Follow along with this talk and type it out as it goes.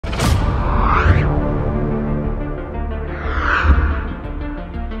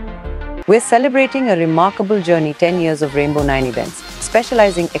We're celebrating a remarkable journey, 10 years of Rainbow 9 events,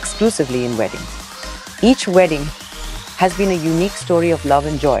 specializing exclusively in weddings. Each wedding has been a unique story of love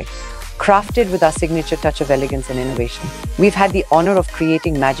and joy, crafted with our signature touch of elegance and innovation. We've had the honor of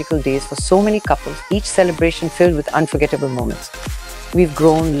creating magical days for so many couples, each celebration filled with unforgettable moments. We've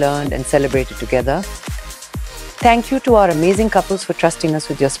grown, learned, and celebrated together. Thank you to our amazing couples for trusting us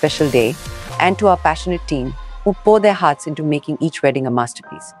with your special day, and to our passionate team who pour their hearts into making each wedding a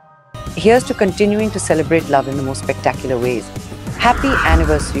masterpiece. Here's to continuing to celebrate love in the most spectacular ways. Happy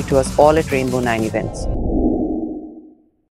anniversary to us all at Rainbow 9 Events.